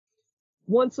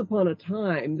once upon a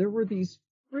time, there were these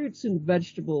fruits and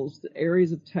vegetables that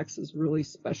areas of Texas really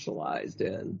specialized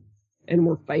in and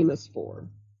were famous for.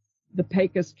 The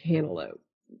Pecos cantaloupe,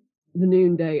 the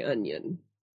noonday onion.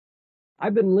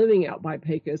 I've been living out by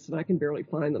Pecos, and I can barely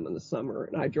find them in the summer,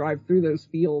 and I drive through those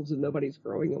fields, and nobody's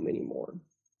growing them anymore.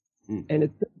 And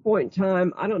at this point in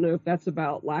time, I don't know if that's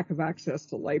about lack of access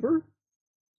to labor,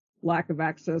 lack of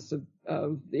access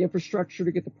of the infrastructure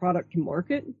to get the product to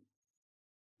market,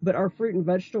 but our fruit and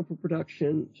vegetable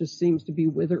production just seems to be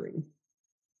withering.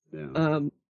 Yeah.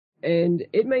 And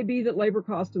it may be that labor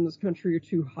costs in this country are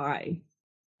too high.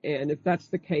 And if that's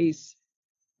the case,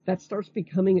 that starts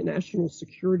becoming a national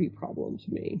security problem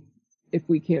to me if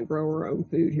we can't grow our own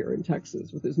food here in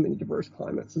Texas with as many diverse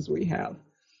climates as we have.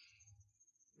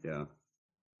 Yeah.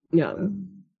 Yeah.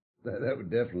 That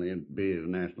would definitely be a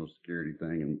national security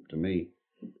thing, and to me,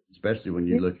 especially when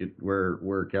you look at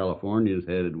where California is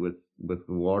headed with the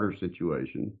water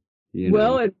situation.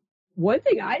 Well, and one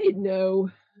thing I didn't know,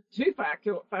 two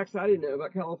facts I didn't know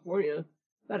about California,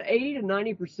 about 80 to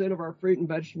 90% of our fruit and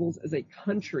vegetables as a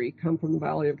country come from the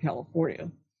Valley of California.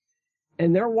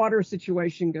 And their water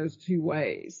situation goes two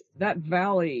ways. That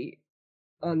valley,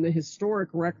 on the historic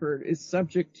record, is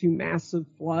subject to massive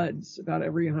floods about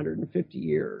every 150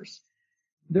 years.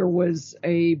 There was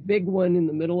a big one in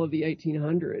the middle of the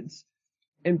 1800s.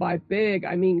 And by big,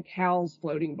 I mean cows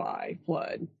floating by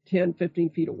flood, 10,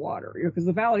 15 feet of water, because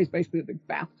the valley is basically a big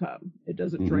bathtub. It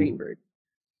doesn't drain very.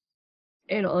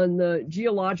 And on the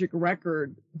geologic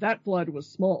record, that flood was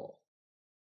small.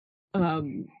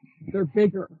 They're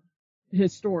bigger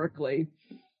historically,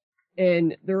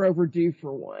 and they're overdue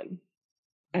for one.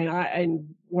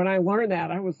 And when I learned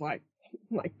that, I was like, oh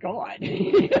my God,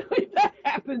 if that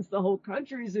happens, the whole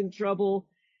country's in trouble.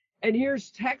 And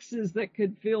here's Texas that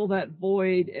could fill that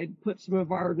void and put some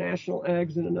of our national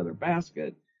eggs in another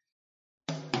basket.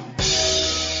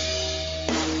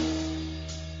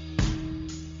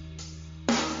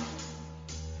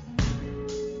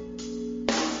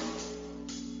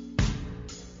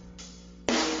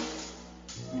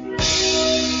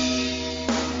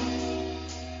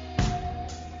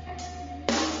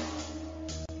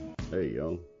 Hey,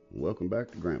 y'all. Welcome back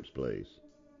to Gramps Place,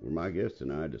 where my guests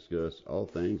and I discuss all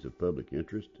things of public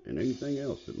interest and anything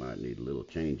else that might need a little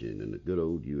changing in the good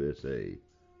old USA.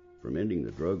 From ending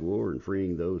the drug war and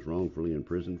freeing those wrongfully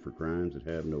imprisoned for crimes that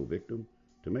have no victim,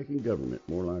 to making government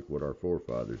more like what our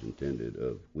forefathers intended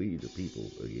of we the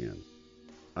people again.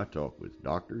 I talk with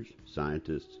doctors,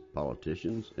 scientists,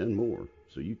 politicians, and more,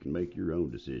 so you can make your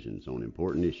own decisions on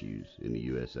important issues in the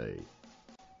USA.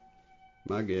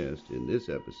 My guest in this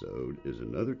episode is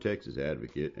another Texas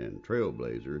advocate and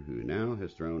trailblazer who now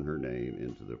has thrown her name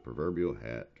into the proverbial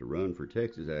hat to run for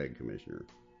Texas Ag Commissioner.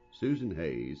 Susan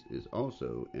Hayes is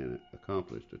also an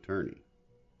accomplished attorney.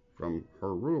 From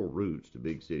her rural roots to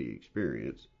big city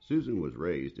experience, Susan was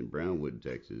raised in Brownwood,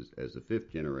 Texas as the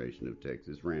fifth generation of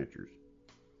Texas ranchers.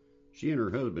 She and her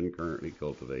husband currently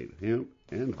cultivate hemp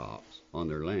and hops on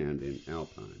their land in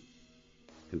Alpine.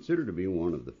 Considered to be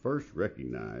one of the first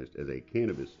recognized as a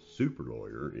cannabis super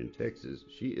lawyer in Texas,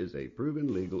 she is a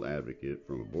proven legal advocate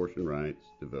from abortion rights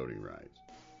to voting rights.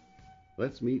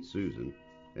 Let's meet Susan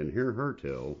and hear her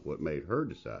tell what made her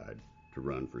decide to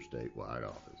run for statewide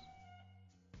office.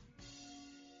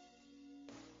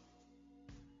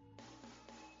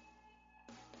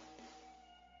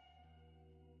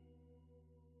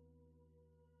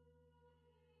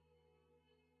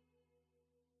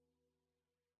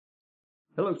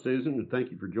 Hello, Susan, and thank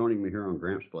you for joining me here on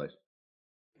Gramps Place.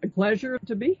 A pleasure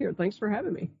to be here. Thanks for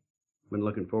having me. Been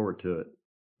looking forward to it.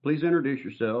 Please introduce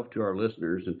yourself to our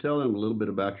listeners and tell them a little bit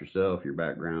about yourself, your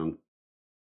background.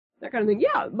 That kind of thing.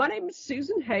 Yeah, my name is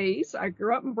Susan Hayes. I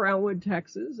grew up in Brownwood,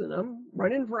 Texas, and I'm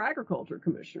running for agriculture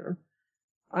commissioner.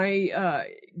 I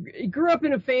grew up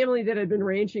in a family that had been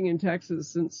ranching in Texas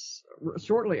since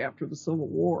shortly after the Civil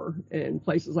War in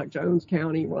places like Jones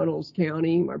County, Runnels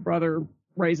County. My brother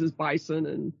raises bison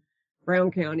in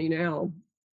Brown County now.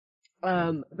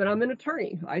 But I'm an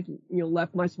attorney. I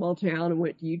left my small town and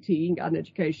went to UT and got an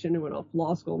education and went off to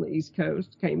law school on the East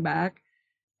Coast, came back,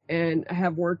 and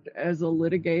have worked as a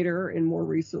litigator and more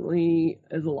recently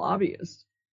as a lobbyist,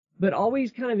 but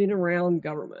always kind of in and around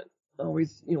government.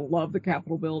 Always, loved the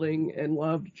Capitol building and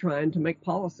loved trying to make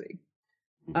policy.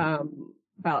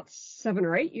 About 7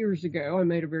 or 8 years ago, I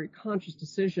made a very conscious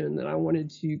decision that I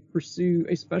wanted to pursue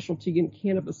a specialty in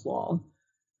cannabis law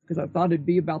because I thought it'd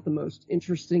be about the most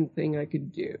interesting thing I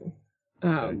could do.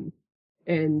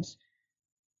 And,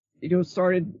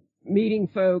 started meeting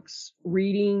folks,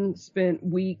 reading, spent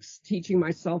weeks teaching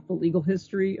myself the legal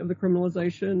history of the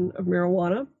criminalization of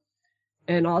marijuana.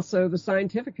 and also the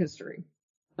scientific history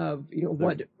of,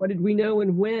 what did we know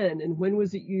and when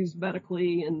was it used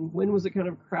medically, and when was it kind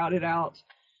of crowded out,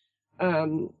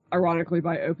 ironically,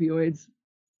 by opioids.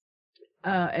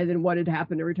 And then what had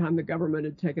happened every time the government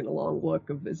had taken a long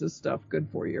look of, is this stuff good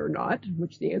for you or not?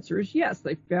 Which the answer is yes.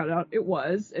 They found out it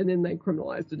was, and then they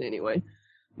criminalized it anyway,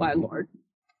 by and large.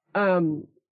 And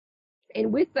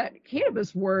with that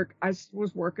cannabis work, I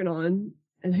was working on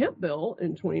a hemp bill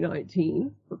in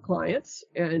 2019 for clients,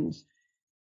 and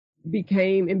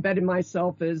embedded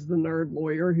myself as the nerd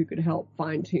lawyer who could help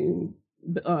fine-tune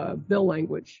bill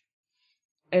language,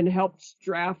 and helped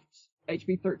draft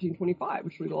HB 1325,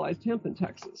 which legalized hemp in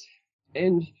Texas.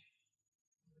 And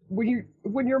when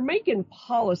you're making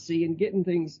policy and getting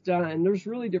things done, there's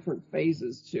really different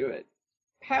phases to it.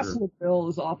 Passing a bill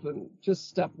is often just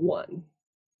step one.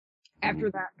 After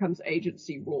that comes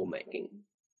agency rulemaking.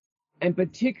 And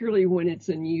particularly when it's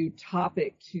a new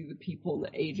topic to the people in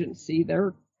the agency,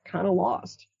 they're kind of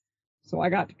lost. So I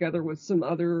got together with some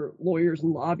other lawyers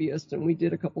and lobbyists, and we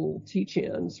did a couple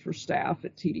teach-ins for staff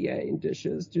at TDA and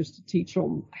DISHES just to teach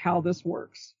them how this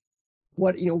works.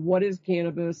 What is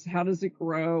cannabis? How does it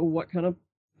grow? What kind of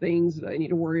things do they need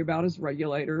to worry about as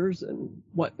regulators, and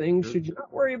what things should you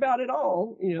not worry about at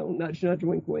all? Nudge, nudge,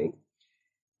 wink, wink.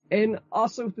 And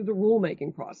also through the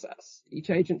rulemaking process. Each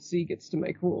agency gets to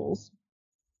make rules.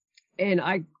 And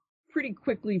I pretty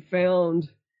quickly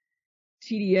found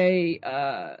TDA,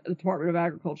 the Department of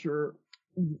Agriculture,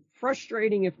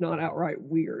 frustrating, if not outright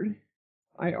weird.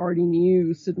 I already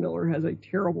knew Sid Miller has a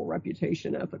terrible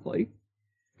reputation ethically.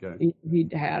 Okay.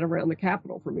 He'd had around the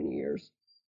Capitol for many years.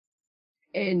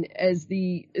 And as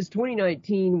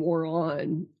 2019 wore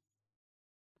on,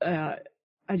 I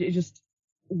just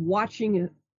watching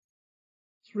it,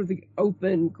 sort of the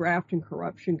open graft and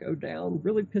corruption go down,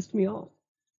 really pissed me off.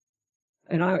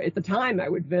 And at the time, I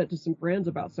would vent to some friends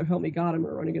about, so help me God, I'm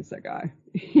going to run against that guy.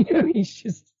 He's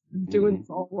just doing this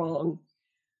all wrong.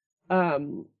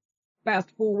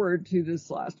 Fast forward to this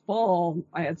last fall,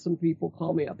 I had some people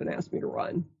call me up and ask me to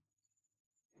run,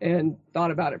 and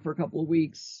thought about it for a couple of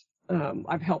weeks.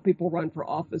 I've helped people run for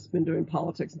office, been doing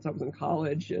politics since I was in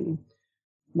college, and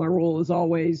my rule is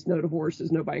always no divorces,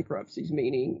 no bankruptcies,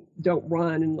 meaning don't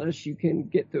run unless you can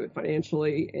get through it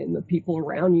financially, and the people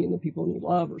around you and the people you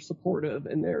love are supportive,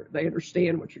 and they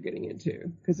understand what you're getting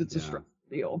into, because it's a stressful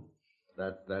deal.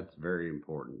 That's very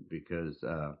important, because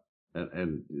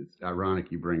and it's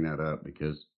ironic you bring that up,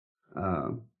 because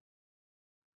I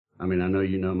know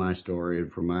you know my story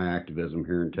from my activism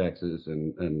here in Texas,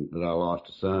 and that I lost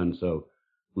a son, so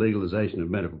legalization of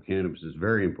medical cannabis is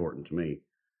very important to me.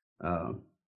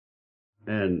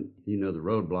 And, the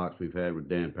roadblocks we've had with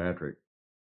Dan Patrick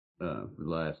for the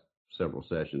last several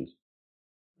sessions.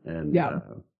 And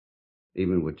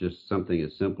even with just something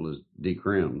as simple as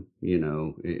decrim, he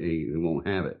won't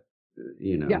have it,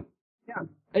 Yeah.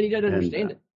 And he doesn't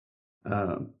understand it.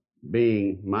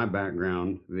 Being my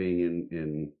background, being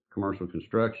in commercial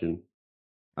construction,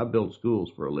 I build schools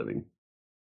for a living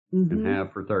and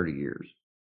have for 30 years.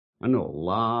 I know a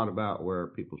lot about where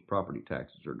people's property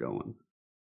taxes are going.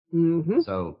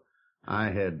 So I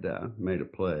had made a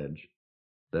pledge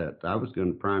that I was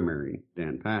going to primary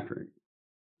Dan Patrick.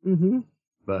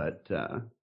 But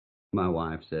my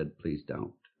wife said, please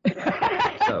don't.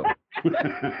 So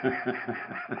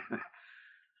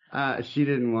she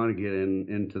didn't want to get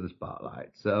into the spotlight.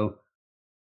 So,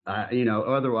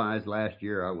 otherwise last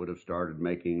year I would have started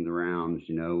making the rounds,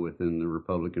 within the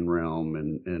Republican realm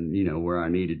and where I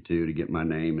needed to get my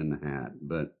name in the hat.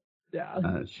 But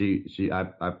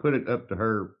I put it up to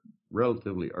her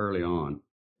relatively early on,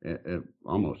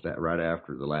 almost right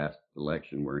after the last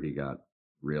election where he got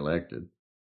reelected.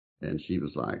 And she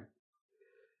was like,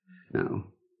 no.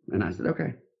 And I said,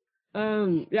 okay.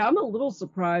 I'm a little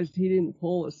surprised he didn't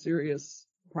pull a serious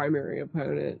primary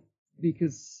opponent,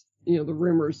 because, the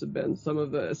rumors have been some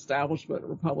of the establishment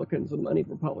Republicans and moneyed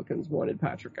Republicans wanted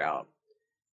Patrick out,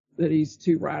 that he's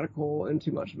too radical and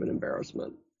too much of an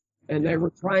embarrassment. And they were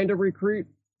trying to recruit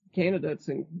candidates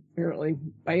and apparently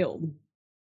failed.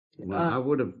 Well, I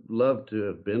would have loved to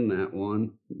have been that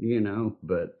one,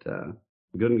 but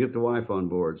couldn't get the wife on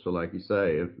board. So like you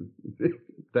say, if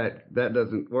that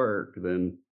doesn't work,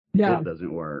 then it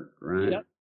doesn't work, right? Yep.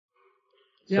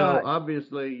 So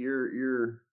obviously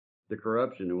you're the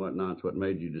corruption and whatnot's what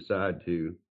made you decide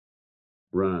to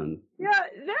run. Yeah,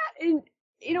 that, and,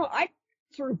 I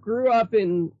sort of grew up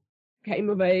came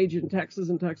of age in Texas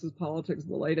and Texas politics in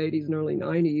the late 80s and early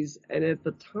 90s. And at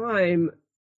the time,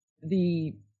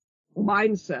 the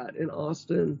mindset in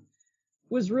Austin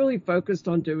was really focused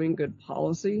on doing good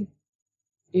policy.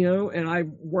 and I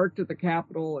worked at the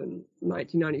Capitol in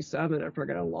 1997 after I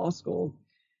got out of law school.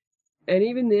 And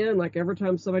even then, like every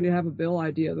time somebody had a bill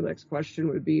idea, the next question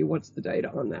would be, what's the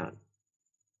data on that?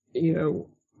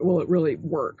 Will it really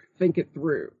work? Think it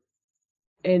through.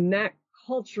 And that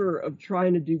culture of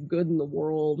trying to do good in the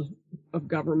world of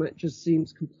government just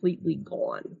seems completely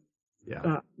gone.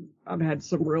 Yeah. I've had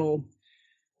some real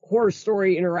horror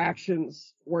story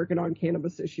interactions working on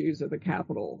cannabis issues at the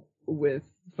Capitol with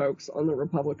folks on the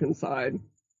Republican side.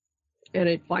 And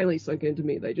it finally sunk into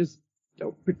me. They just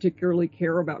don't particularly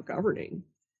care about governing.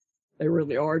 They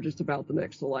really are just about the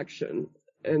next election.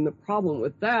 And the problem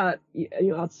with that,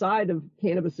 outside of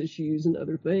cannabis issues and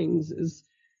other things is,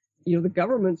 the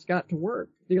government's got to work.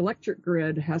 The electric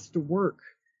grid has to work.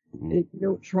 And if you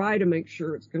don't try to make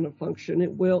sure it's going to function,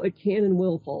 it can and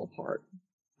will fall apart.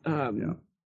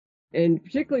 And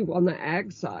particularly on the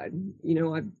ag side,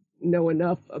 I know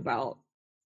enough about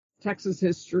Texas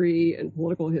history and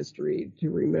political history to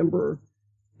remember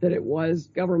that it was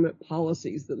government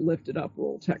policies that lifted up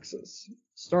rural Texas,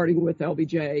 starting with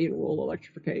LBJ and rural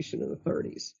electrification in the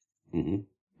 30s.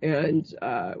 And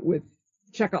with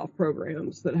checkoff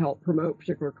programs that help promote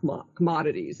particular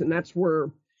commodities. And that's where,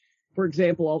 for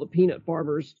example, all the peanut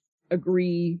farmers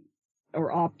agree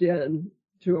or opt in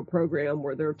to a program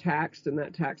where they're taxed, and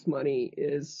that tax money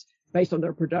is based on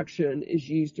their production is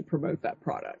used to promote that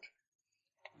product.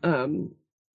 And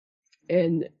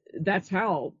that's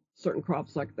how certain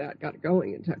crops like that got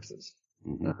going in Texas,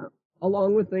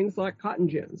 along with things like cotton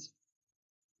gins.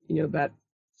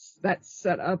 That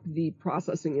set up the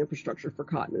processing infrastructure for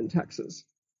cotton in Texas.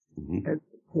 And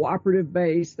cooperative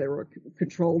based, they were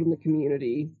controlled in the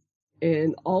community,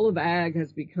 and all of ag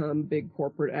has become big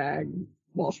corporate ag,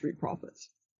 Wall Street profits.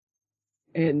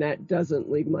 And that doesn't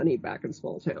leave money back in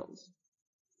small towns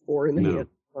or in the hands of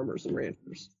farmers and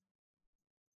ranchers.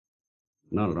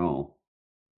 Not at all.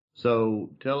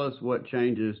 So tell us, what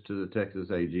changes to the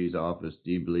Texas AG's office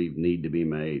do you believe need to be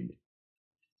made?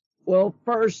 Well,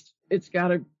 first, there's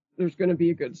going to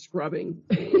be a good scrubbing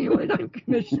when I'm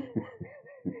commissioned.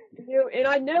 And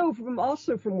I know from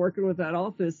working with that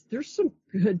office, there's some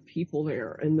good people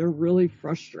there, and they're really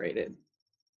frustrated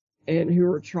and who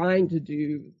are trying to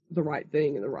do the right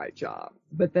thing and the right job,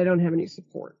 but they don't have any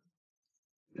support.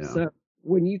 Yeah. So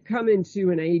when you come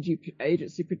into an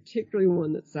agency, particularly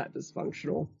one that's that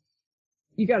dysfunctional,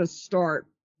 you got to start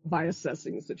by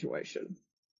assessing the situation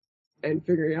and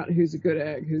figuring out who's a good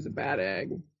egg, who's a bad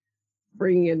egg,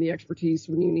 bringing in the expertise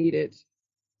when you need it,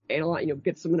 and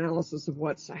get some analysis of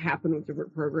what's happened with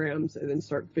different programs, and then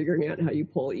start figuring out how you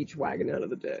pull each wagon out of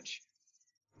the ditch.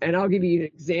 And I'll give you an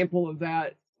example of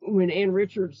that. When Ann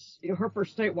Richards, her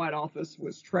first statewide office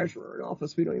was treasurer, an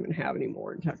office we don't even have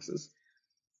anymore in Texas.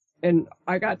 And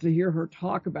I got to hear her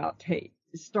talk about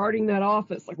starting that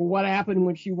office, like what happened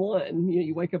when she won.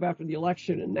 You wake up after the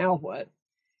election and now what?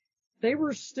 They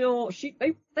were still,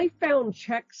 they found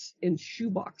checks in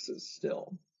shoeboxes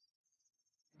still.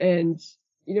 And,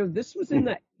 this was in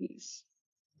the 80s.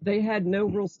 They had no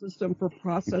real system for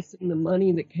processing the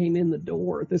money that came in the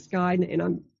door. This guy,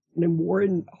 and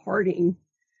Warren Harding,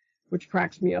 which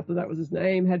cracks me up that was his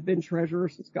name, had been treasurer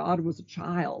since God was a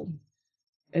child.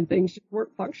 And things just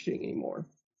weren't functioning anymore.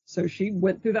 So she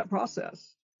went through that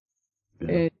process.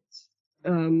 Yeah.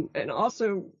 And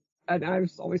also, and I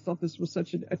always thought this was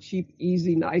such a cheap,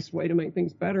 easy, nice way to make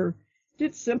things better.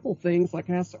 Did simple things like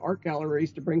ask art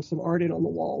galleries to bring some art in on the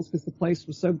walls because the place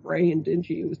was so gray and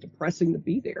dingy. It was depressing to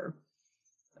be there.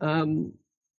 And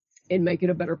make it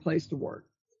a better place to work.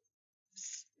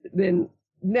 Then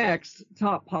next,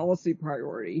 top policy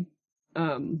priority.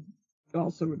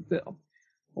 Also,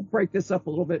 I'll break this up a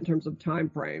little bit in terms of time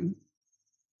frame.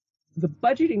 The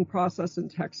budgeting process in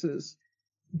Texas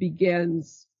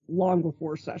begins long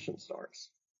before session starts.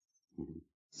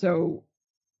 So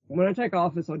when I take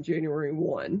office on January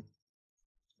 1,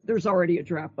 there's already a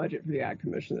draft budget for the Ag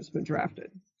Commission that's been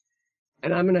drafted.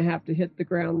 And I'm going to have to hit the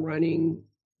ground running,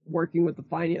 working with the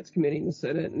Finance Committee in the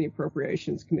Senate and the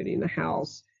Appropriations Committee in the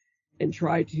House, and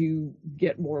try to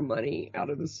get more money out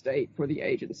of the state for the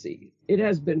agency. It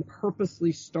has been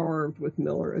purposely starved with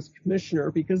Miller as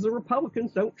commissioner because the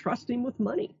Republicans don't trust him with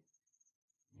money.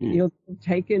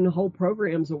 Taking whole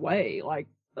programs away, like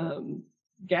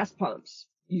gas pumps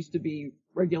used to be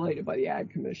regulated by the Ag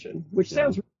Commission, which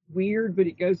sounds weird, but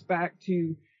it goes back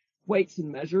to weights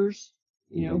and measures.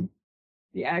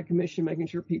 The Ag Commission making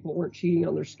sure people weren't cheating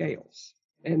on their scales,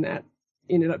 and that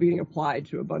ended up being applied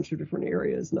to a bunch of different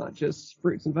areas, not just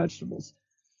fruits and vegetables.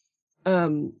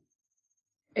 And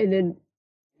then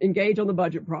engage on the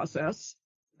budget process,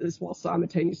 this while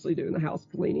simultaneously doing the House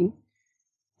cleaning.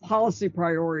 policy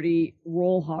priority,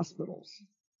 rural hospitals.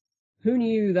 Who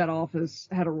knew that office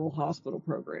had a rural hospital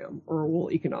program or a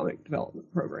rural economic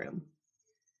development program?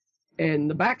 And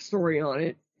the backstory on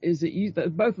it is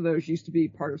that both of those used to be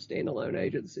part of standalone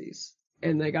agencies,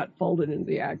 and they got folded into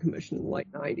the Ag Commission in the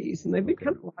late 90s, and they've been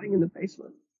kind of rotting in the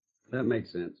basement. That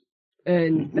makes sense.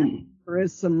 And there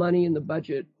is some money in the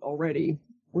budget already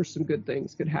where some good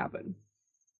things could happen.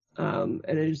 And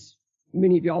as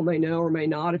many of y'all may know or may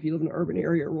not, if you live in an urban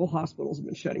area, rural hospitals have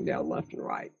been shutting down left and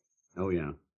right. Oh,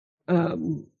 yeah.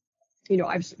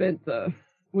 I've spent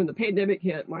when the pandemic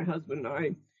hit, my husband and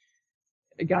I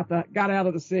got out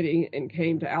of the city and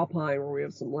came to Alpine where we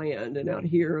have some land. And out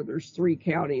here, there's 3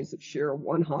 counties that share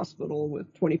one hospital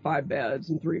with 25 beds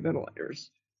and 3 ventilators.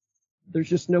 There's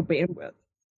just no bandwidth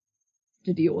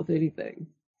to deal with anything.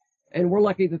 And we're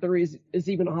lucky that there is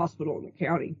even a hospital in the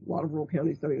county. A lot of rural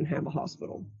counties don't even have a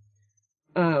hospital.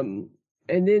 And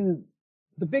then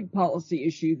the big policy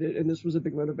issue and this was a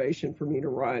big motivation for me to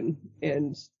run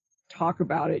and talk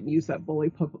about it and use that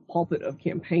bully pulpit of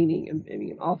campaigning and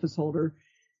being an office holder,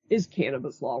 is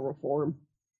cannabis law reform.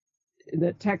 And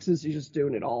that Texas is just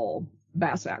doing it all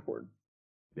bass-backward.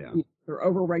 Yeah. They're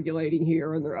over-regulating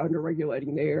here and they're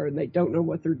under-regulating there, and they don't know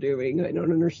what they're doing. They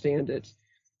don't understand it.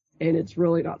 And it's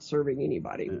really not serving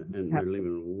anybody. And they're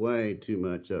leaving way too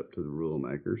much up to the rule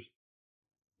makers.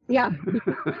 Yeah.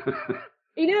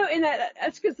 And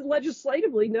that's because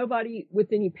legislatively nobody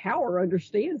with any power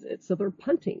understands it, so they're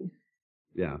punting.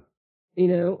 Yeah.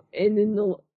 And then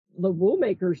the rule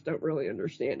makers don't really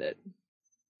understand it.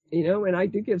 And I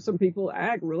do give some people,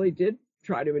 Ag really did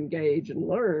try to engage and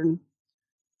learn,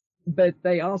 but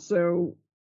they also,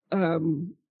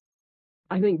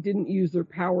 I think, didn't use their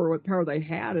power, what power they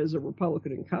had as a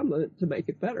Republican incumbent, to make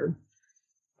it better.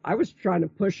 I was trying to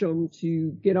push them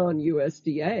to get on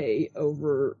USDA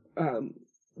over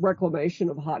reclamation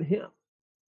of hot hemp.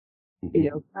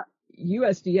 Mm-hmm.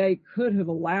 USDA could have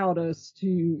allowed us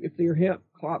to, if their hemp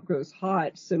crop goes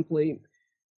hot, simply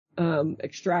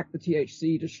extract the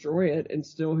THC, destroy it, and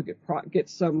still get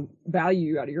some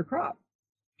value out of your crop.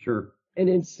 Sure. And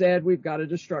instead, we've got a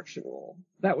destruction rule.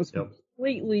 That was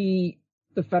completely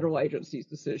the federal agency's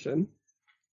decision.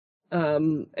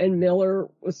 And Miller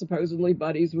was supposedly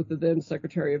buddies with the then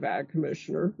Secretary of Ag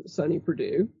Commissioner, Sonny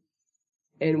Perdue.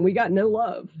 And we got no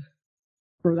love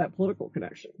for that political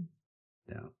connection.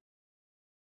 Yeah.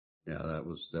 Yeah, that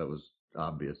was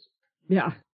obvious.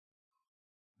 Yeah.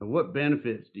 But what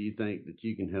benefits do you think that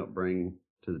you can help bring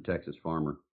to the Texas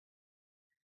farmer?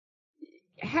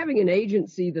 Having an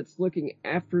agency that's looking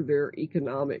after their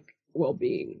economic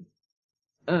well-being.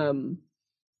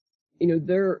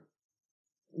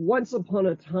 Once upon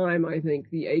a time, I think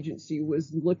the agency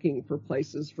was looking for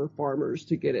places for farmers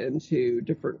to get into,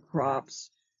 different crops,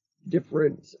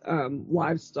 different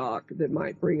livestock that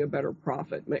might bring a better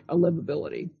profit, a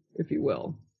livability, if you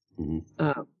will.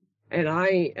 Mm-hmm. And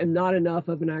I am not enough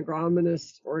of an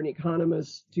agronomist or an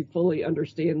economist to fully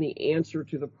understand the answer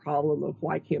to the problem of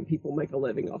why can't people make a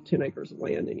living off 10 acres of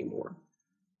land anymore,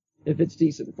 if it's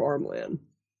decent farmland.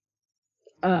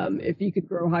 If you could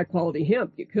grow high quality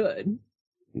hemp, you could.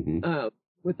 Mm-hmm.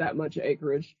 With that much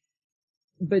acreage.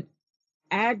 But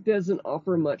Ag doesn't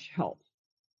offer much help.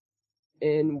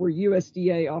 And where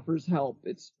USDA offers help,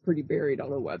 it's pretty buried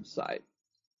on a website.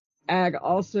 Ag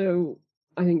also,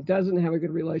 I think, doesn't have a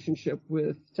good relationship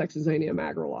with Texas A&M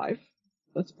AgriLife.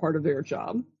 That's part of their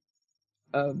job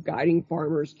of guiding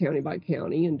farmers county by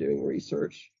county and doing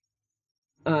research.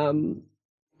 And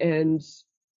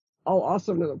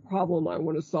also another problem I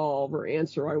want to solve or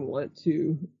answer I want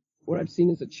to what I've seen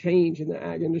as a change in the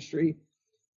ag industry.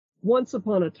 Once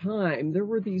upon a time, there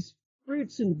were these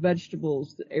fruits and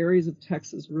vegetables that areas of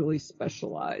Texas really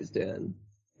specialized in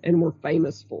and were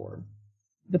famous for.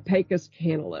 The Pecos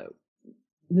cantaloupe,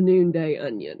 the noonday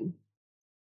onion.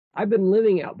 I've been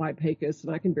living out by Pecos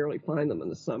and I can barely find them in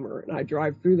the summer, and I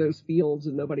drive through those fields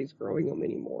and nobody's growing them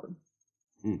anymore.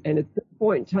 And at this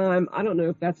point in time, I don't know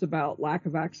if that's about lack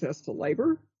of access to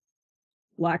labor,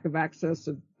 lack of access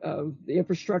of the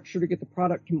infrastructure to get the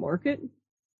product to market,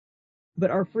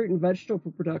 but our fruit and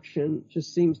vegetable production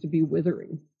just seems to be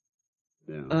withering.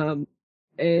 Yeah.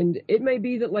 And it may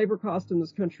be that labor costs in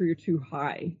this country are too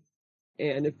high.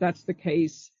 And if that's the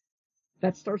case,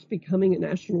 that starts becoming a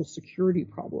national security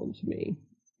problem to me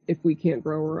if we can't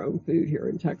grow our own food here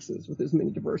in Texas with as many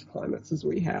diverse climates as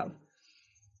we have.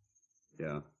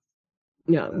 Yeah.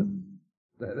 Yeah.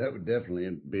 That would definitely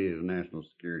be a national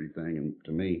security thing, and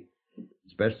to me,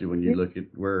 especially when you look at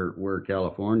where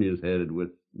California is headed with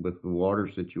the water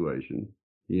situation.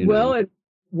 Well, and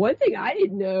one thing I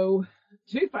didn't know,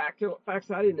 two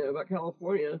facts I didn't know about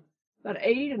California. About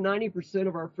 80 to 90%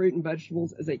 of our fruit and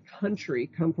vegetables as a country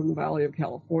come from the Valley of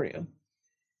California.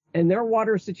 And their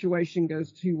water situation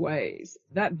goes two ways.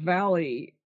 That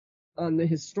valley, on the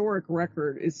historic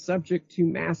record, is subject to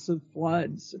massive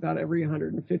floods about every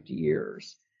 150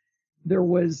 years. There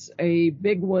was a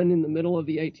big one in the middle of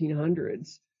the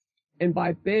 1800s. And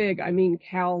by big, I mean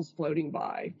cows floating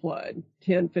by flood,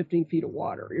 10, 15 feet of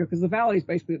water, because the valley is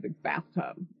basically a big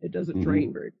bathtub. It doesn't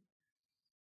drain very.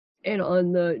 And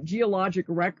on the geologic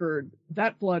record,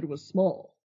 that flood was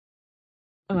small.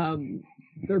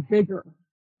 They're bigger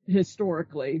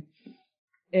historically,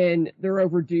 and they're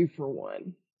overdue for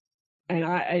one.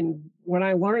 And when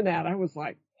I learned that, I was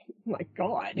like, oh my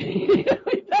God,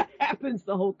 if that happens,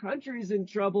 the whole country's in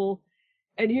trouble.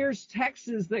 And here's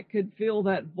Texas that could fill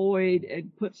that void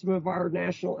and put some of our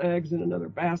national eggs in another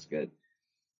basket.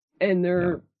 And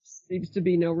there seems to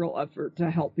be no real effort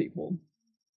to help people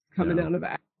coming out of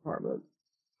the Ag Department.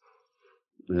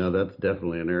 Yeah, that's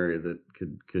definitely an area that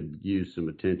could use some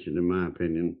attention, in my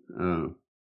opinion.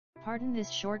 Pardon this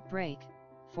short break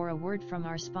for a word from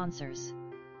our sponsors.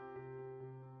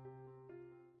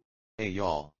 Hey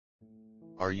y'all.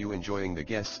 Are you enjoying the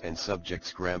guests and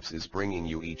subjects Gramps is bringing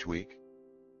you each week?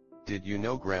 Did you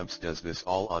know Gramps does this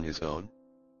all on his own?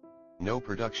 No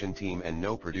production team and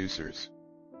no producers.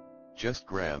 Just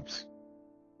Gramps.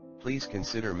 Please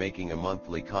consider making a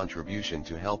monthly contribution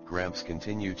to help Gramps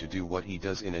continue to do what he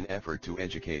does in an effort to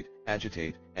educate,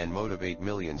 agitate, and motivate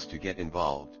millions to get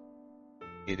involved.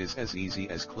 It is as easy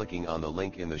as clicking on the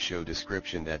link in the show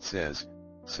description that says,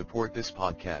 "Support this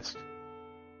podcast."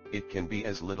 It can be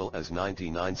as little as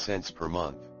 99 cents per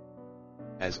month.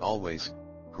 As always,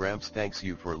 Gramps thanks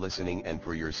you for listening and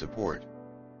for your support.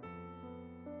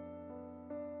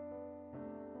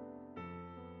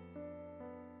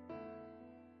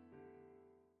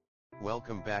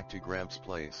 Welcome back to Gramps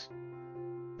Place,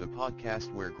 the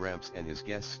podcast where Gramps and his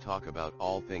guests talk about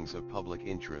all things of public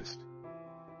interest.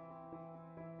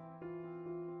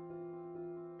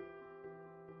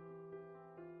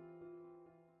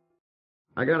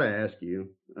 I gotta ask you,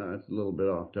 it's a little bit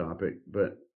off topic,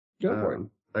 but Go for it.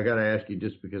 I gotta ask you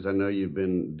just because I know you've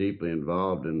been deeply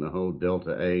involved in the whole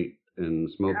Delta 8 and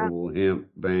smokable hemp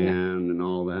ban and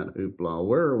all that hoopla.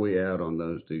 Where are we at on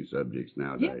those two subjects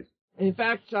nowadays? Yeah. In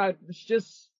fact, I was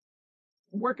just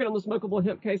working on the smokable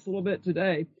hemp case a little bit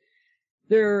today.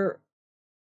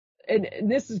 And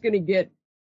this is going to get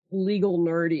legal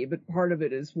nerdy, but part of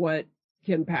it is what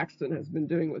Ken Paxton has been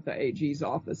doing with the AG's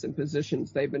office and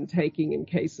positions they've been taking in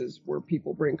cases where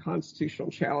people bring constitutional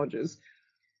challenges.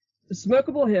 The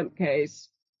smokable hemp case,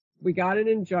 we got an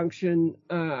injunction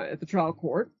at the trial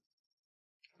court,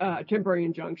 temporary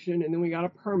injunction, and then we got a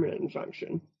permanent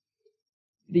injunction.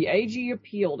 The AG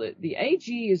appealed it. The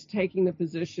AG is taking the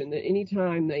position that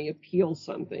anytime they appeal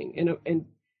something, and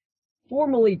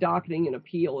formally docketing an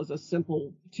appeal is a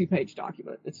simple 2-page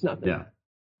document. It's nothing. Yeah.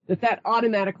 That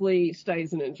automatically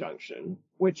stays an injunction,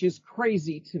 which is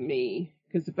crazy to me,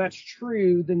 because if that's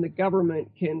true, then the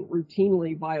government can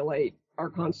routinely violate our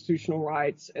constitutional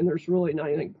rights, and there's really not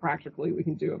anything practically we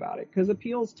can do about it, because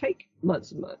appeals take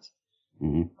months and months.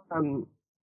 Mm-hmm.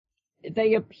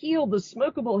 They appealed the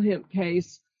smokable hemp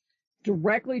case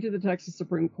directly to the Texas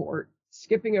Supreme Court,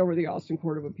 skipping over the Austin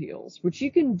Court of Appeals, which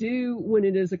you can do when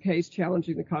it is a case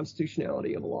challenging the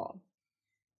constitutionality of a law.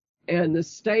 And the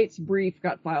state's brief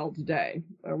got filed today.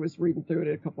 I was reading through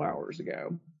it a couple hours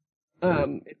ago.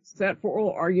 It's set for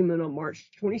oral argument on March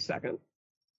 22nd.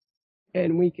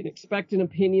 And we can expect an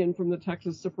opinion from the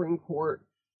Texas Supreme Court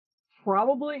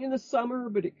probably in the summer,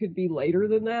 but it could be later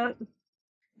than that.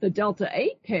 The Delta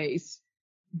 8 case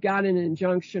got an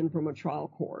injunction from a trial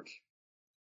court.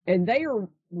 And they are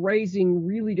raising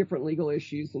really different legal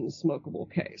issues in the smokable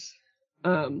case.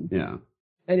 Yeah.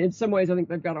 And in some ways, I think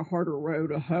they've got a harder row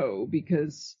to hoe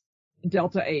because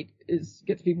Delta 8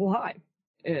 gets people high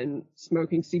and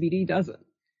smoking CBD doesn't.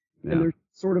 Yeah. And there's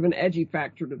sort of an edgy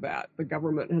factor to that. The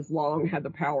government has long had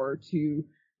the power to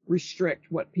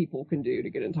restrict what people can do to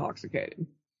get intoxicated.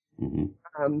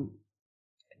 Mm-hmm.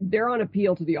 They're on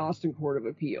appeal to the Austin Court of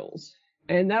Appeals,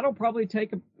 and that'll probably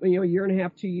take a year and a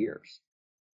half, 2 years.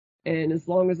 And as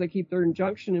long as they keep their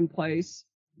injunction in place,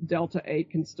 Delta 8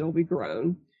 can still be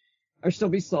grown or still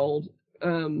be sold.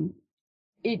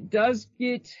 It does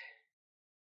get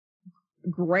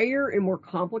grayer and more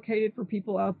complicated for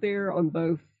people out there on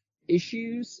both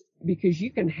issues because you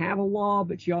can have a law,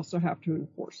 but you also have to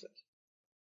enforce it.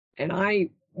 And I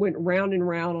went round and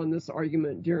round on this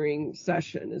argument during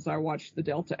session as I watched the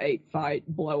Delta 8 fight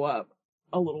blow up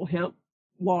a little hemp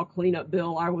law cleanup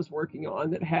bill I was working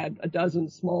on that had a dozen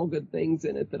small good things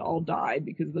in it that all died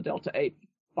because of the Delta 8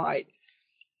 fight.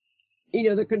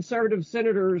 the conservative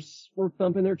senators were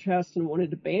thumping their chests and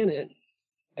wanted to ban it.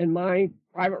 And my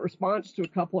private response to a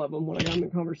couple of them when I got them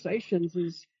in conversations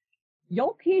is,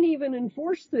 y'all can't even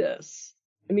enforce this.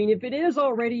 I mean, if it is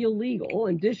already illegal,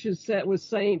 and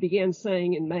DSHS began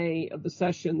saying in May of the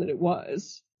session that it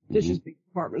was, DSHS,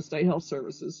 Department of State Health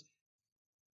Services,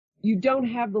 you don't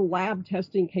have the lab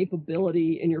testing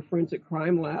capability in your forensic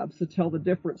crime labs to tell the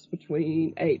difference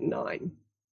between 8 and 9.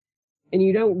 And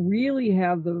you don't really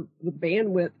have the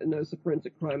bandwidth in those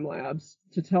forensic crime labs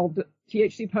to tell the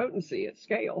THC potency at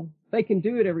scale. They can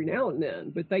do it every now and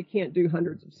then, but they can't do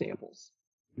hundreds of samples.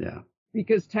 Yeah.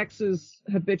 Because Texas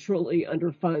habitually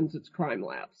underfunds its crime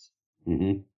labs.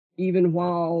 Mm-hmm. Even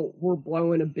while we're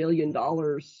blowing $1 billion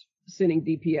sending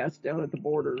DPS down at the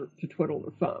border to twiddle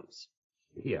their thumbs.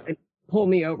 Yeah. And pull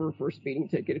me over for a speeding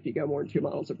ticket if you go more than 2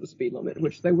 miles over the speed limit,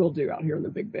 which they will do out here in the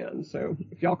Big Bend. So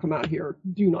if y'all come out here,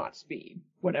 do not speed,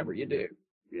 whatever you do.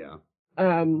 Yeah.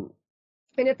 And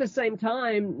at the same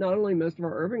time, not only most of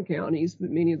our urban counties, but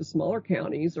many of the smaller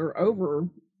counties are over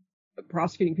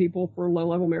prosecuting people for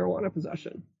low-level marijuana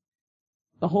possession.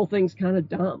 The whole thing's kind of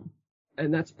dumb.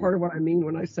 And that's part of what I mean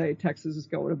when I say Texas is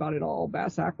going about it all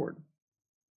bass-backward.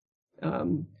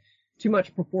 Too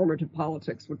much performative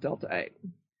politics with Delta 8.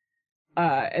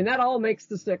 And that all makes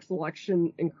this next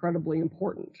election incredibly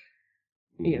important.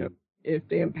 Mm-hmm. If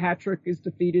Dan Patrick is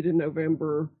defeated in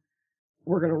November,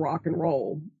 we're going to rock and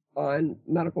roll on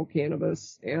medical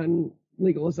cannabis and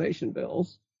legalization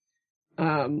bills.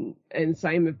 And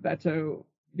same if Beto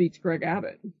beats Greg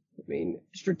Abbott. I mean,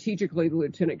 strategically, the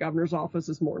lieutenant governor's office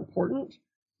is more important.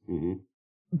 Mm-hmm.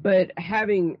 But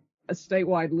having a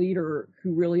statewide leader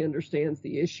who really understands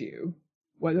the issue,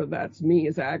 whether that's me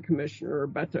as ag commissioner or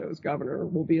Beto as governor,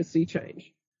 will be a sea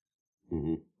change.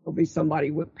 Mm-hmm. There'll be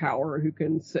somebody with power who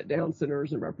can sit down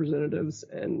senators and representatives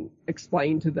and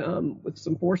explain to them with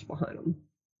some force behind them.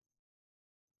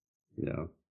 Yeah.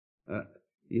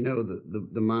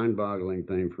 The mind-boggling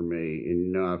thing for me,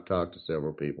 and I've talked to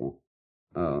several people,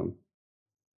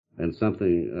 and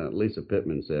something Lisa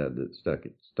Pittman said that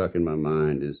stuck in my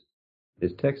mind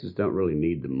is Texas don't really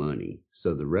need the money,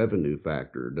 so the revenue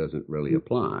factor doesn't really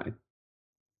apply.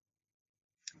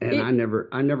 And I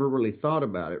never really thought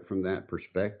about it from that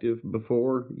perspective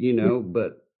before,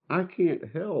 but I can't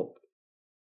help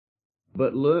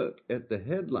but look at the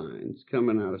headlines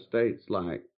coming out of states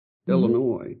like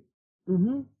Illinois.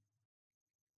 Mm-hmm.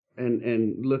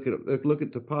 And look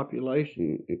at the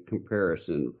population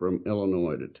comparison from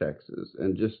Illinois to Texas,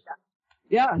 and just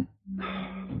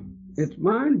it's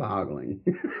mind-boggling.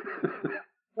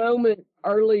 Moment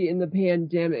early in the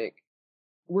pandemic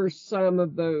where some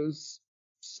of those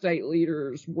state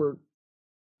leaders were,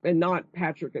 and not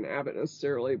Patrick and Abbott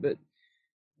necessarily, but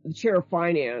the chair of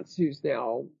finance, who's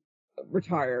now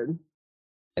retired,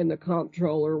 and the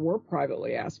comptroller were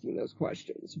privately asking those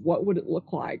questions. What would it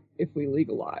look like if we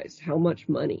legalized? How much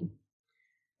money?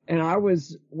 And I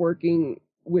was working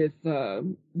with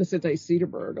Vicente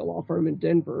Cederberg, a law firm in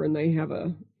Denver, and they have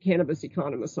a cannabis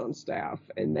economist on staff,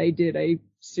 and they did a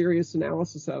serious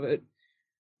analysis of it.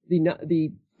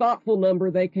 The thoughtful number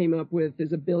they came up with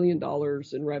is $1 billion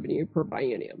in revenue per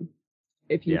biennium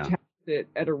if you tax it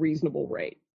at a reasonable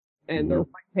rate. And their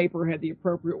white paper had the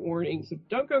appropriate warnings of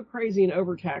don't go crazy and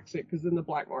overtax it, because then the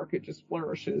black market just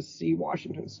flourishes. See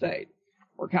Washington State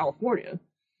or California.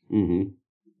 Mm-hmm.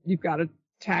 You've got to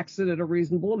tax it at a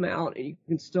reasonable amount, and you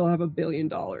can still have $1 billion.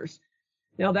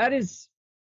 Now, that is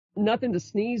nothing to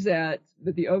sneeze at,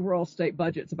 but the overall state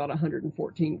budget's about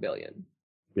 $114 billion.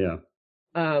 Yeah.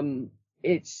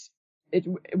 It's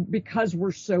because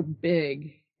we're so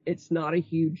big, it's not a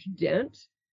huge dent,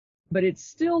 but it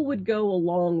still would go a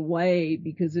long way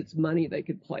because it's money they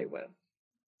could play with.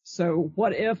 So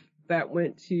what if that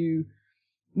went to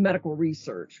medical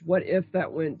research? What if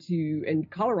that went to, and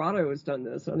Colorado has done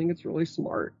this, I think it's really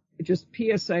smart, just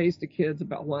PSAs to kids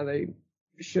about why they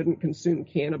shouldn't consume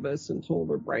cannabis until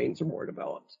their brains are more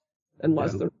developed,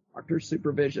 unless they're doctor's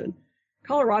supervision.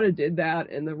 Colorado did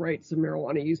that, and the rates of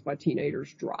marijuana use by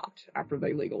teenagers dropped after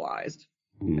they legalized.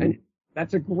 Mm-hmm. And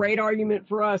that's a great argument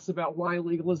for us about why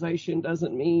legalization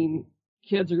doesn't mean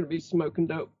kids are going to be smoking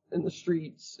dope in the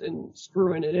streets and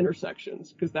screwing at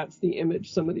intersections, because that's the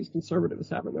image some of these conservatives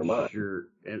have in their mind. Sure.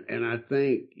 And I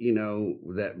think,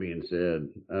 that being said,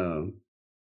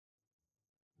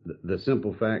 the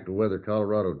simple fact of whether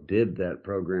Colorado did that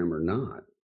program or not,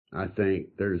 I think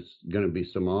there's going to be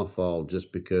some off-fall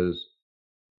just because,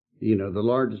 the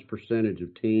largest percentage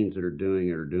of teens that are doing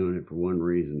it for one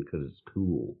reason, because it's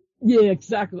cool. Yeah,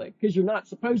 exactly, because you're not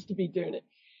supposed to be doing it.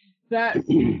 That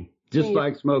just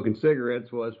like smoking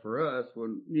cigarettes was for us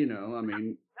when,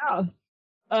 Yeah.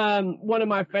 One of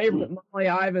my favorite Molly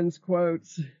Ivins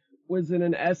quotes was in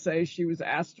an essay she was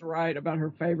asked to write about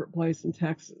her favorite place in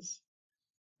Texas.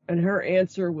 And her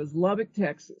answer was Lubbock,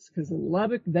 Texas, because in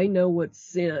Lubbock, they know what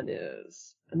sin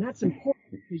is. And that's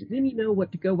important because then you know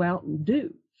what to go out and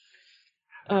do.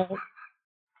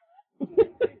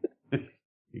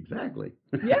 Exactly.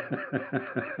 Yeah.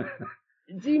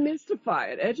 Demystify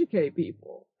it, educate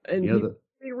people, and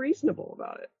be reasonable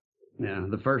about it. Yeah,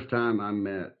 the first time I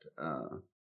met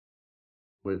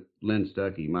with Lynn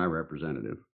Stuckey, my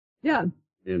representative, yeah,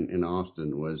 in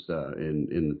Austin was in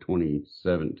the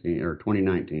 2017 or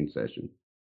 2019 session,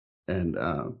 and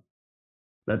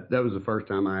that was the first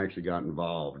time I actually got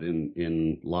involved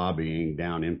in lobbying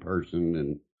down in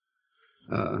person,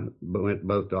 and went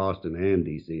both to Austin and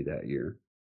DC that year,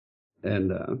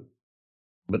 and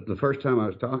but the first time I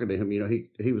was talking to him,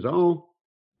 he was all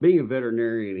being a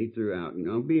veterinarian. He threw out,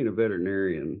 being a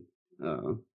veterinarian.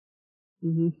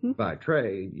 By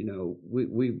trade,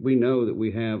 we know that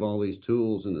we have all these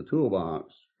tools in the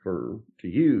toolbox to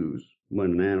use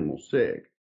when an animal's sick,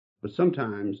 but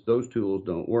sometimes those tools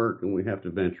don't work and we have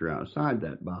to venture outside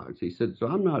that box. He said, so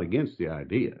I'm not against the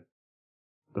idea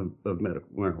of medical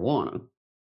marijuana.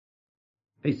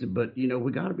 He said, but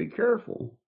we got to be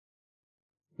careful.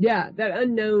 Yeah, that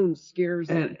unknown scares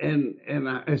me. And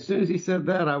as soon as he said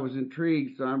that, I was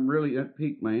intrigued, so that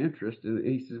piqued my interest. And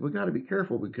he says, we got to be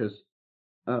careful because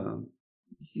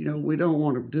we don't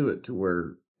want to do it to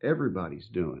where everybody's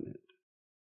doing it.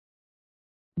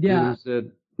 Yeah. And I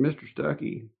said, Mr.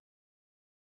 Stuckey,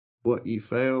 what you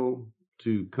fail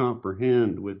to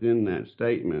comprehend within that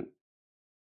statement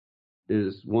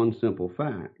is one simple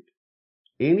fact.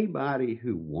 Anybody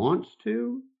who wants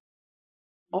to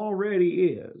already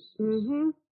is.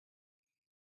 Mm-hmm.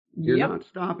 You're not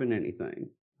stopping anything.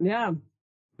 Yeah.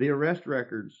 The arrest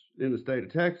records in the state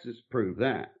of Texas prove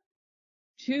that.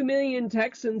 2 million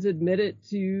Texans admitted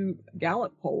to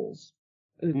Gallup polls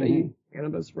that they use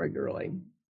cannabis regularly.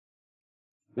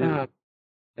 Yeah.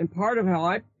 And part of how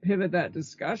I pivot that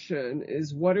discussion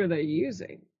is what are they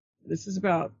using? This is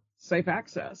about safe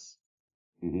access.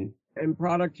 Mm-hmm. And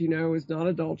product, is not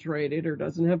adulterated or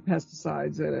doesn't have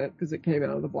pesticides in it because it came out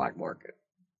of the black market.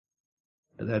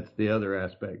 That's the other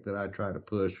aspect that I try to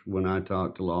push when I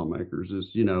talk to lawmakers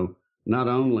is, not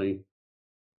only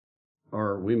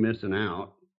are we missing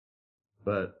out,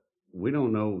 but we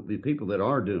don't know the people that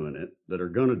are doing it, that are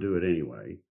going to do it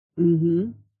anyway.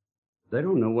 Mm-hmm. They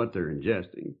don't know what they're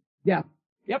ingesting. Yeah.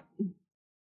 Yep.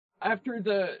 After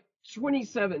the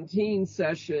 2017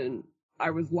 session,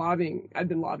 I'd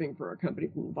been lobbying for a company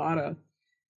from Nevada,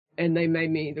 and they made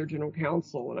me their general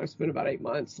counsel, and I spent about 8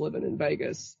 months living in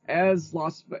Vegas as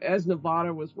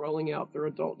Nevada was rolling out their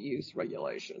adult use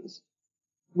regulations,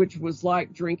 which was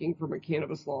like drinking from a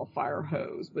cannabis law fire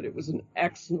hose, but it was an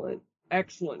excellent,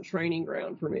 excellent training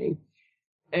ground for me.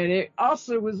 And it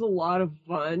also was a lot of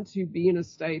fun to be in a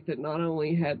state that not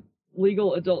only had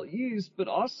legal adult use, but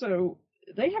also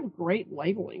they have great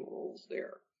labeling rules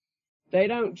there. They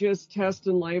don't just test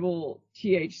and label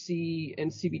THC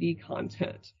and CBD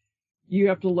content. You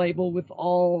have to label with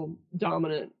all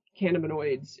dominant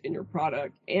cannabinoids in your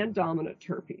product and dominant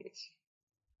terpenes.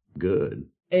 Good.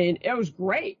 And it was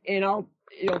great. And I'll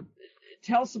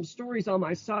tell some stories on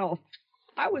myself.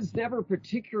 I was never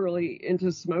particularly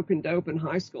into smoking dope in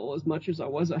high school as much as I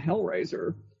was a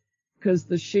hellraiser, because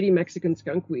the shitty Mexican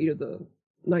skunk weed of the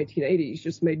 1980s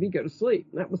just made me go to sleep.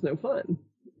 And that was no fun.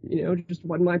 It just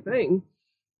wasn't my thing.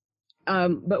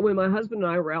 But when my husband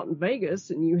and I were out in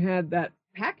Vegas and you had that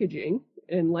packaging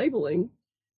and labeling,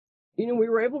 we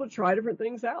were able to try different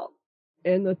things out.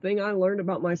 And the thing I learned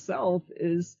about myself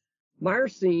is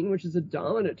myrcene, which is a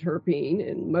dominant terpene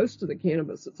in most of the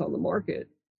cannabis that's on the market,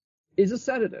 is a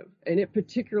sedative, and it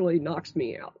particularly knocks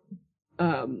me out.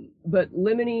 But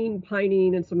limonene,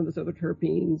 pinene, and some of those other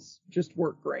terpenes just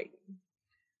work great.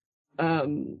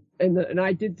 And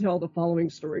I did tell the following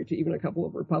story to even a couple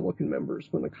of Republican members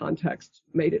when the context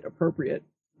made it appropriate.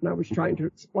 And I was trying to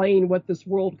explain what this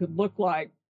world could look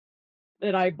like.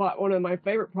 That I bought one of my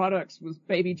favorite products was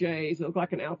Baby J's. It looked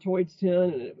like an Altoids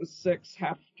tin, and it was 6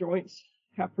 half joints,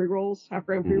 half pre-rolls,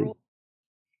 half-gram pre-rolls.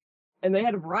 And they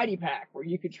had a variety pack where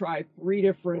you could try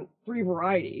 3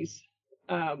 varieties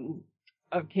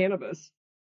of cannabis.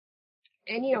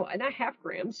 And, and that half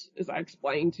grams, as I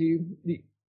explained to the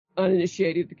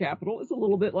uninitiated at the Capitol, is a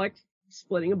little bit like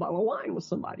splitting a bottle of wine with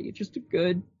somebody. It's just a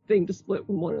good thing to split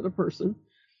with one other person.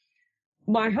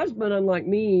 My husband, unlike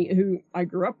me, who I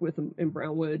grew up with in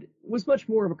Brownwood, was much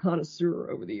more of a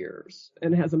connoisseur over the years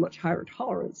and has a much higher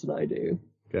tolerance than I do.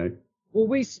 Okay. Well,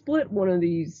 we split one of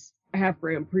these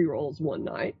half-gram pre-rolls one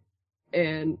night,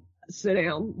 and sit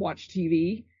down, watch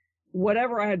TV.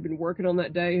 Whatever I had been working on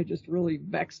that day had just really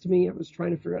vexed me. I was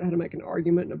trying to figure out how to make an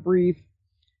argument in a brief.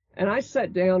 And I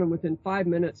sat down, and within 5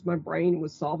 minutes, my brain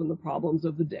was solving the problems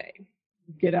of the day.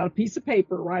 Get out a piece of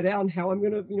paper, write down how I'm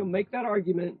going to, make that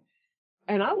argument.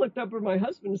 And I looked up at my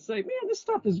husband and say, man, this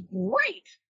stuff is great.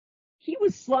 He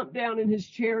was slumped down in his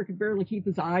chair, could barely keep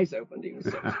his eyes open. He was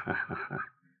so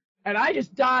and I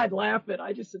just died laughing.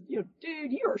 I just said, dude,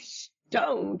 you are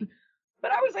stoned.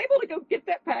 But I was able to go get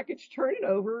that package, turn it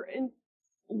over, and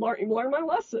learn my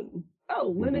lesson.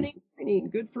 Oh, limiting training,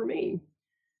 good for me.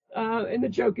 And the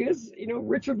joke is,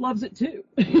 Richard loves it too.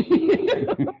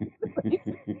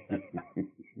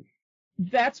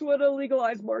 That's what a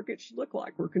legalized market should look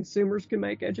like, where consumers can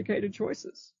make educated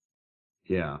choices.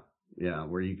 Yeah,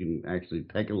 where you can actually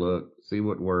take a look, see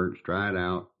what works, try it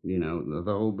out, the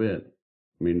whole bit.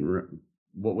 I mean,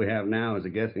 what we have now is a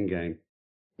guessing game.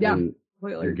 Yeah, and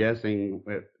completely. You're guessing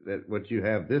that what you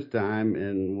have this time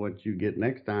and what you get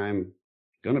next time is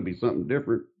going to be something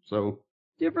different. So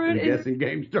the guessing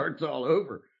game starts all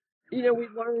over. We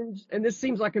learned, and this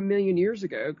seems like a million years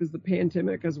ago because the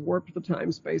pandemic has warped the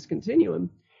time-space continuum.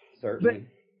 Certainly.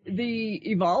 But the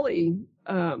EVALI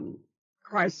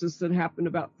crisis that happened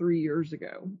about 3 years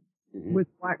ago with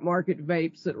black market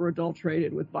vapes that were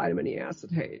adulterated with vitamin E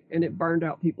acetate, and it burned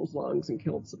out people's lungs and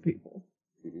killed some people.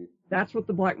 That's what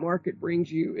the black market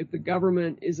brings you if the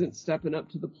government isn't stepping up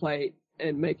to the plate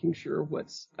and making sure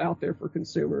what's out there for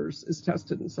consumers is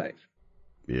tested and safe.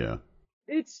 Yeah.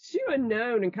 It's too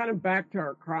unknown, and kind of back to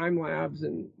our crime labs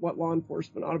and what law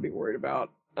enforcement ought to be worried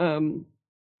about.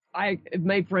 I have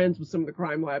made friends with some of the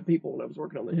crime lab people when I was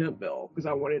working on the hemp bill because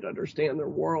I wanted to understand their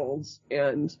worlds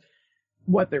and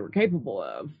what they were capable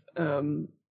of.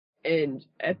 And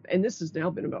this has now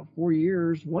been about 4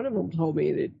 years. One of them told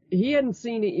me that he hadn't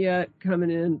seen it yet coming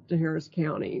into Harris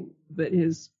County, but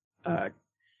his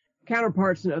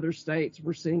counterparts in other states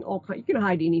were seeing all kinds. You can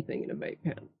hide anything in a vape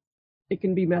pen. It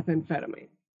can be methamphetamine.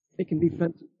 It can be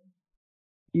fentanyl.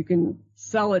 You can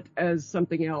sell it as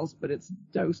something else, but it's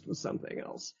dosed with something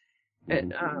else.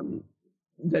 And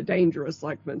the dangerous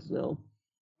like fentanyl.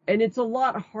 And it's a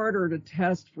lot harder to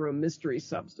test for a mystery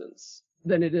substance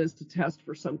than it is to test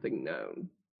for something known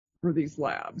for these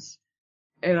labs.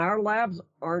 And our labs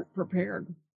aren't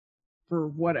prepared for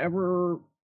whatever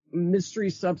mystery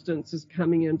substance is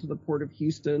coming into the port of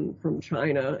Houston from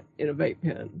China in a vape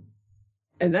pen.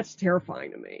 And that's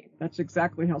terrifying to me. That's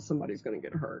exactly how somebody's going to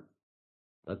get hurt.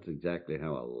 That's exactly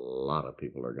how a lot of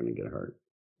people are going to get hurt.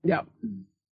 Yeah.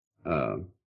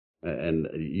 And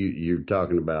you're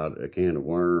talking about a can of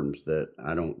worms that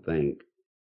I don't think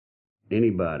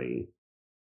anybody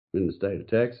in the state of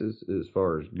Texas, as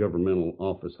far as governmental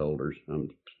office holders, I'm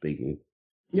speaking.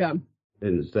 Yeah.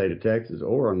 In the state of Texas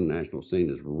or on the national scene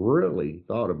has really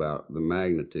thought about the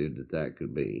magnitude that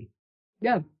could be.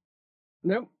 Yeah.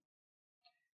 Nope.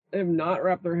 They have not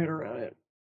wrapped their head around it.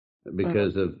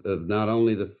 Because of not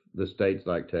only the states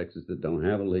like Texas that don't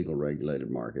have a legal regulated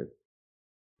market,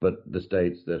 but the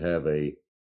states that have a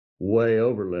way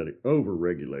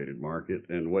over-regulated market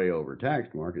and way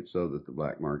over-taxed market so that the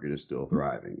black market is still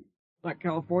thriving. Like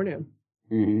California.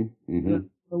 Mm-hmm. Mm-hmm.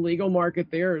 The legal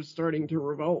market there is starting to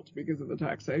revolt because of the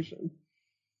taxation.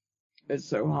 It's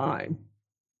so high.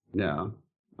 Yeah.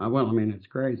 Well, I mean, it's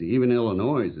crazy. Even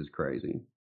Illinois is crazy.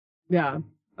 Yeah.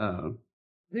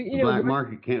 The black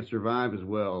market can't survive as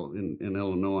well in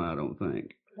Illinois, I don't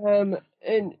think.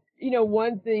 And,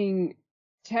 one thing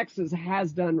Texas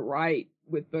has done right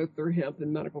with both their hemp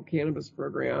and medical cannabis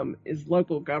program is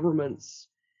local governments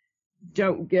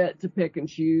don't get to pick and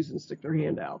choose and stick their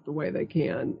hand out the way they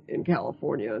can in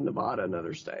California and Nevada and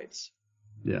other states.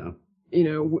 Yeah.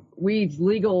 Weed's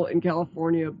legal in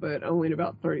California, but only in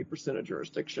about 30% of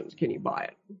jurisdictions can you buy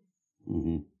it.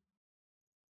 Mm-hmm.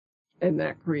 And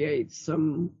that creates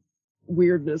some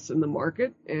weirdness in the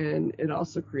market, and it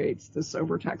also creates this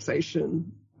overtaxation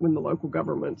when the local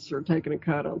governments are taking a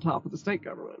cut on top of the state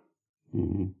government.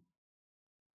 Mm-hmm.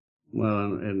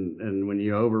 Well, and when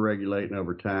you overregulate and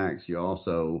overtax, you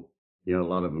also, a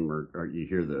lot of them are you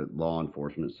hear the law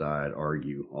enforcement side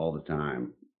argue all the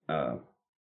time,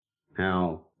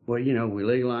 how, we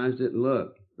legalized it and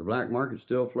look, the black market's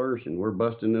still flourishing. We're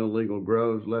busting illegal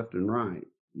grows left and right,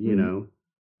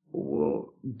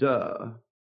 Well, duh.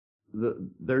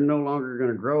 They're no longer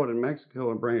going to grow it in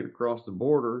Mexico and bring it across the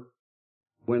border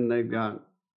when they've got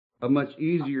a much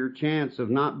easier chance of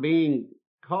not being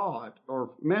caught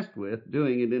or messed with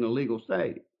doing it in a legal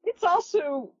state. It's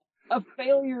also a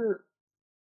failure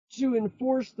to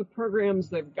enforce the programs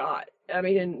they've got. I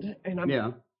mean, and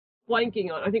I'm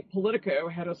blanking on, I think Politico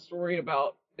had a story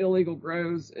about illegal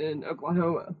grows in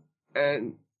Oklahoma.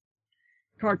 and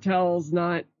cartels,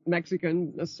 not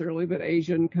Mexican necessarily, but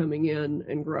Asian coming in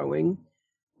and growing.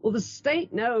 Well, the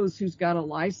state knows who's got a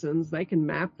license. They can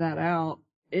map that out.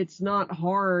 It's not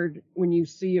hard when you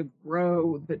see a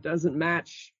grow that doesn't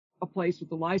match a place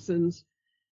with a license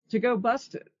to go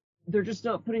bust it. They're just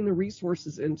not putting the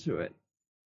resources into it.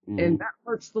 Mm-hmm. And that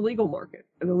hurts the legal market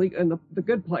and the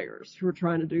good players who are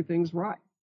trying to do things right.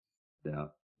 Yeah.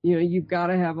 You know, you've got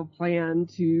to have a plan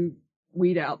to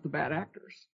weed out the bad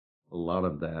actors. A lot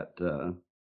of that, of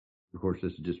course,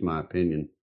 this is just my opinion,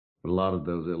 but a lot of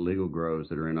those illegal grows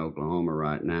that are in Oklahoma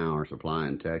right now are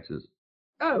supplying Texas.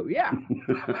 Oh, yeah.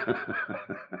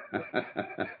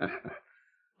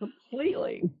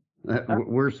 Completely.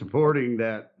 We're supporting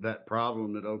that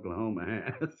problem that Oklahoma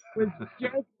has. Was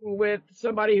joking with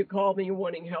somebody who called me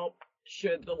wanting help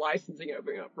should the licensing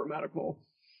open up for medical.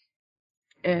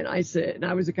 And I said, and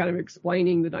I was kind of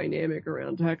explaining the dynamic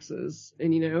around Texas.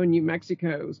 And, you know, New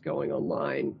Mexico is going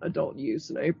online adult use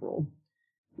in April.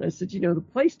 And I said, you know, the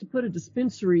place to put a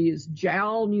dispensary is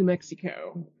Jowl, New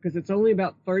Mexico, because it's only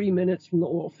about 30 minutes from the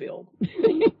oil field.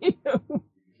 You know?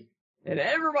 And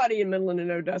everybody in Midland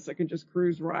and Odessa can just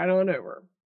cruise right on over.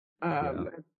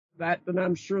 Then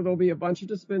I'm sure there'll be a bunch of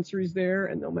dispensaries there,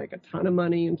 and they'll make a ton of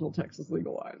money until Texas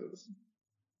legalizes.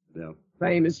 Yeah.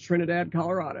 Same as Trinidad,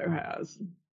 Colorado has.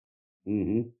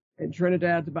 Mm-hmm. And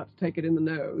Trinidad's about to take it in the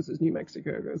nose as New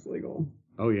Mexico goes legal.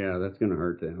 Oh, yeah, that's going to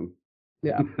hurt them.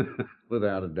 Yeah.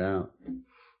 Without a doubt.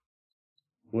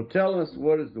 Well, tell us,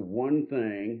 what is the one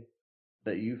thing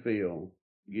that you feel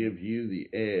gives you the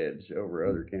edge over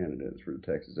other candidates for the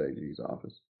Texas AG's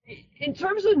office? In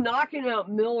terms of knocking out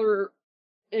Miller,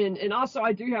 and also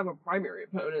I do have a primary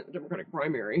opponent, the Democratic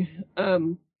primary.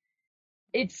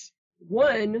 It's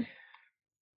one,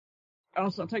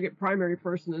 also I'll take it primary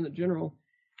first and then the general.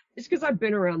 It's because I've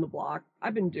been around the block.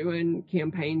 I've been doing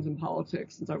campaigns and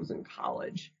politics since I was in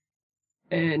college.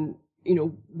 And, you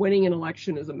know, winning an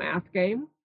election is a math game,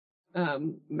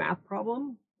 math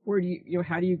problem. Where do you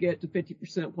how do you get to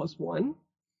 50% plus one?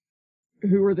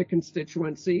 Who are the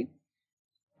constituency?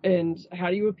 And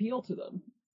how do you appeal to them?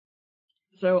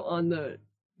 So on the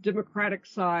Democratic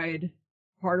side,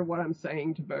 part of what I'm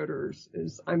saying to voters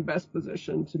is I'm best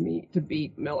positioned to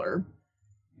beat Miller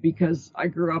because I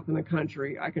grew up in the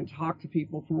country. I can talk to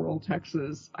people from rural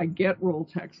Texas. I get rural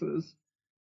Texas.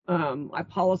 I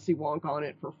policy wonk on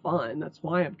it for fun. That's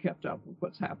why I've kept up with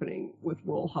what's happening with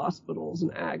rural hospitals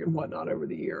and ag and whatnot over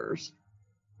the years.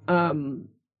 And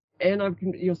I've,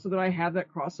 so that I have that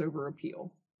crossover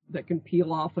appeal that can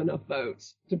peel off enough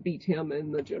votes to beat him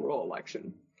in the general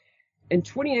election. In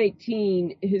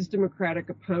 2018, his Democratic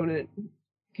opponent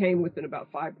came within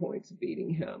about 5 points of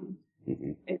beating him.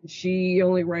 Mm-hmm. And she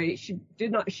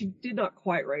did not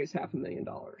quite raise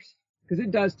 $500,000. Because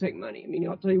it does take money. I mean,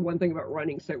 I'll tell you one thing about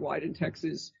running statewide in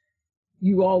Texas.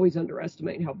 You always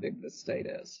underestimate how big this state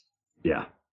is. Yeah.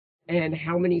 And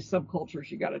how many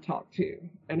subcultures you got to talk to.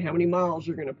 And how many miles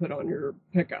you're going to put on your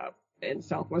pickup and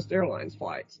Southwest Airlines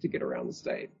flights to get around the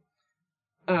state.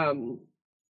 And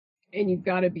you've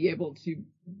got to be able to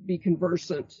be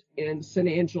conversant in San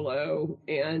Angelo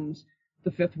and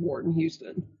the 5th Ward in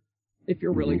Houston if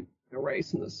you're really in a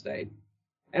race in the state.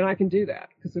 And I can do that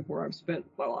because of where I've spent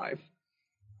my life.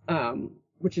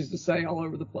 Which is to say all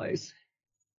over the place.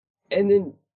 And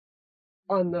then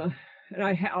I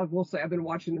will say I've been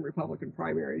watching the Republican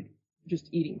primary, just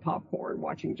eating popcorn,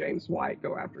 watching James White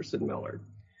go after Sid Miller.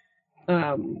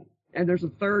 And there's a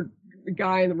third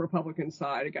guy on the Republican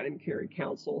side, a guy named Kerry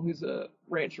Council, who's a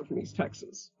rancher from East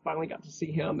Texas. Finally got to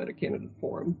see him at a candidate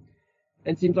forum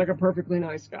and seems like a perfectly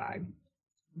nice guy.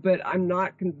 But I'm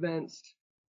not convinced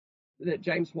that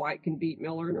James White can beat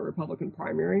Miller in a Republican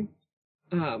primary.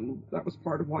 That was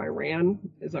part of why I ran,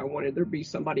 is I wanted there to be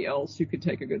somebody else who could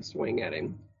take a good swing at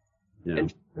him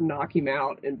and knock him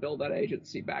out and build that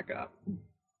agency back up.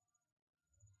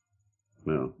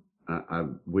 Well, I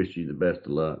wish you the best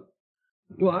of luck.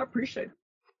 Well, I appreciate it.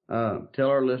 Tell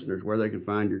our listeners where they can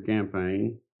find your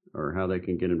campaign or how they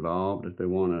can get involved if they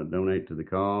want to donate to the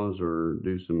cause or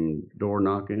do some door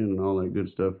knocking and all that good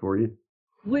stuff for you.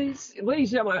 Please,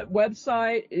 my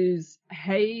website is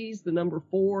Hayes,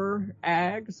 4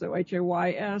 ag, so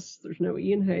Hays. There's no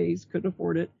E in Hayes, couldn't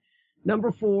afford it.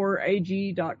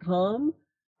 4ag.com.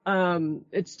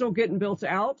 It's still getting built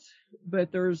out,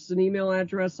 but there's an email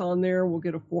address on there. We'll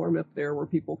get a form up there where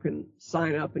people can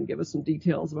sign up and give us some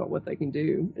details about what they can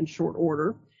do in short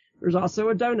order. There's also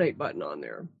a donate button on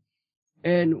there.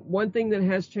 And one thing that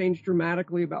has changed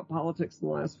dramatically about politics in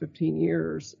the last 15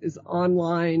 years is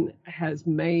online has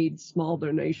made small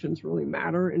donations really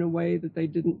matter in a way that they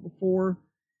didn't before.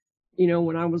 You know,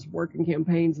 when I was working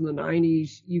campaigns in the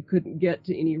 90s, you couldn't get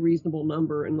to any reasonable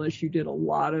number unless you did a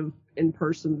lot of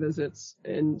in-person visits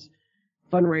and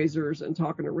fundraisers and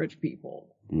talking to rich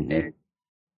people. Mm-hmm. And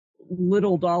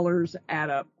little dollars add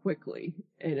up quickly,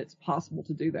 and it's possible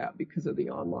to do that because of the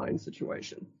online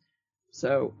situation.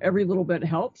 So every little bit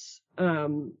helps.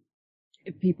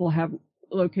 If people have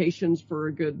locations for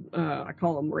a good, I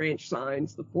call them ranch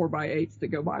signs, the 4x8s that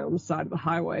go by on the side of the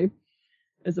highway,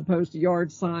 as opposed to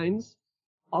yard signs.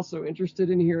 Also interested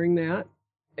in hearing that.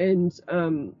 And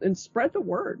spread the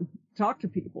word. Talk to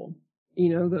people. You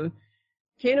know, the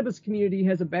cannabis community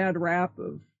has a bad rap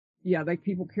of,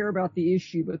 people care about the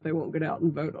issue, but they won't get out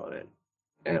and vote on it.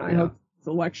 And I hope this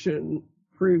election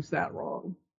proves that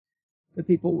wrong. That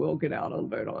people will get out and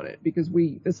vote on it, because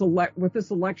with this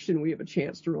election, we have a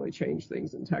chance to really change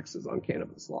things in Texas on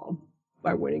cannabis law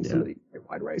by winning some of these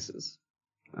statewide races.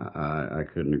 I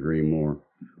couldn't agree more.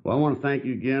 Well, I want to thank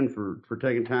you again for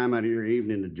taking time out of your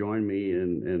evening to join me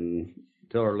and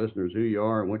tell our listeners who you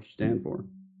are and what you stand for.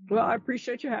 Well, I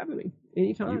appreciate you having me.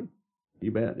 Anytime.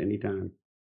 You bet. Anytime.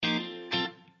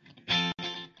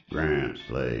 Gramps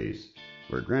Place,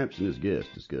 where Gramps and his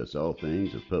guests discuss all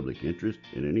things of public interest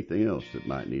and anything else that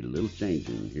might need a little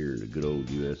changing here in the good old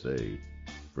USA.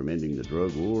 From ending the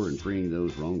drug war and freeing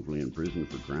those wrongfully imprisoned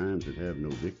for crimes that have no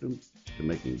victims, to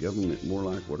making government more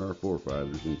like what our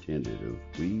forefathers intended of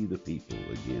we the people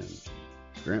again.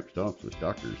 Gramps talks with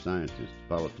doctors, scientists,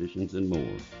 politicians, and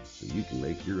more, so you can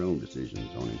make your own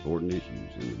decisions on important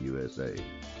issues in the USA.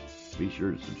 Be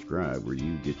sure to subscribe where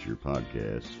you get your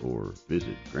podcasts or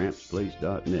visit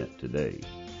GrampsPlace.net today.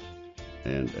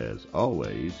 And as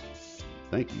always,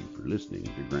 thank you for listening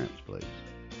to Gramps Place.